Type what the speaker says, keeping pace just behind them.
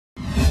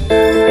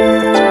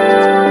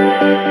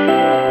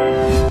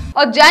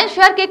उज्जैन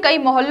शहर के कई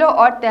मोहल्लों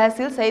और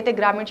तहसील सहित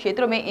ग्रामीण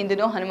क्षेत्रों में इन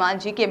दिनों हनुमान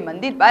जी के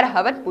मंदिर पर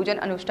हवन पूजन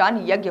अनुष्ठान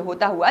यज्ञ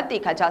होता हुआ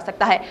देखा जा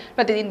सकता है।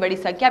 प्रतिदिन बड़ी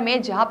संख्या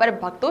में जहां पर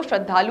भक्तों,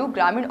 श्रद्धालु,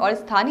 ग्रामीण और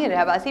स्थानीय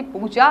रहवासी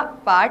पूजा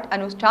पाठ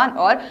अनुष्ठान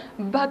और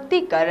भक्ति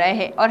कर रहे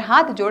हैं और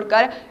हाथ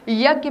जोड़कर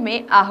यज्ञ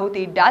में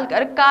आहुति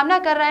डालकर कामना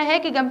कर रहे हैं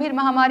कि गंभीर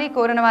महामारी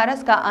कोरोना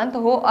वायरस का अंत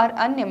हो और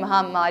अन्य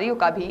महामारियों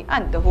का भी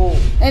अंत हो।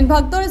 इन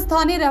भक्तों और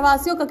स्थानीय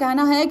रहवासियों का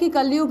कहना है कि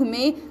कलयुग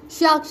में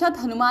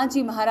साक्षात हनुमान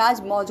जी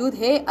महाराज मौजूद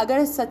है।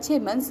 अगर सच्चे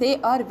मन से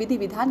और विधि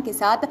विधान के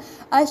साथ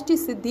अष्ट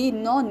सिद्धि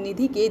नौ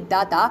निधि के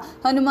दाता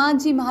हनुमान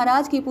जी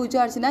महाराज की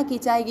पूजा अर्चना की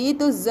जाएगी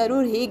तो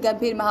जरूर ही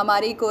गंभीर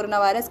महामारी कोरोना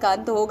वायरस का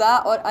अंत होगा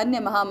और अन्य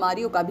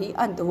महामारियों का भी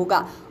अंत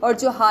होगा और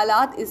जो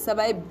हालात इस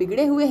समय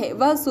बिगड़े हुए हैं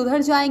वह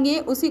सुधर जाएंगे।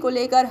 उसी को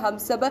लेकर हम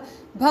सब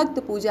भक्त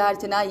पूजा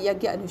अर्चना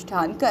यज्ञ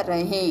अनुष्ठान कर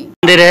रहे हैं।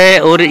 मंदिर है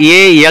और ये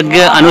यज्ञ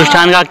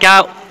अनुष्ठान का क्या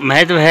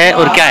महत्व है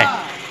और क्या है?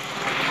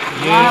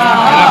 ये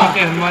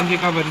हनुमान जी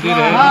का मंदिर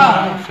है।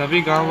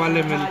 सभी गांव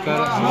वाले मिलकर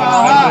हवन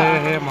कर रहे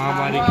हैं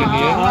महामारी के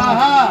लिए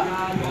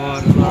और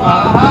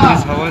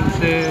इस हवन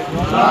से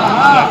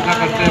प्रार्थना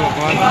करते हैं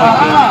भगवान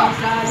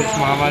से इस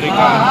महामारी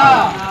का।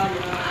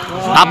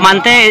 आप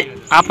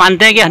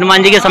मानते हैं कि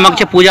हनुमान जी के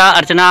समक्ष पूजा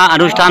अर्चना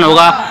अनुष्ठान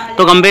होगा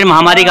तो गंभीर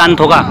महामारी का अंत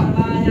होगा?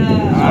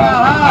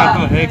 हाँ,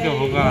 तो है कि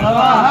होगा।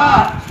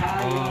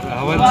 और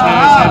हवन से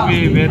ऐसे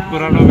भी वेद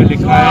पुराणों में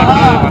लिखा है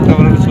कि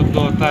वातावरण शुद्ध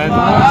होता है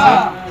धुआं से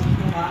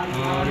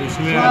और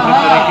इसमें अन्य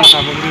तरह की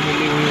सामग्री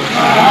मिली हुई होती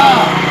है।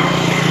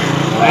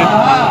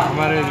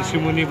 हमारे ऋषि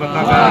मुनि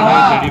बता गए हैं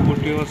जड़ी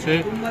बूटियों से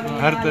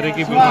हर तरह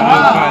की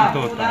बीमारियों का अंत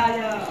होता है।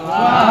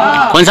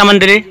 कौन सा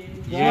मंदिर है?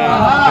 ये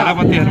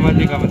गणपति हनुमान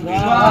जी का मंदिर है।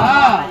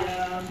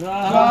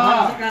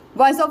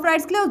 वॉइस ऑफ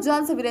राइट्स के लिए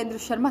उज्जैन से वीरेंद्र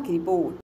शर्मा की रिपोर्ट।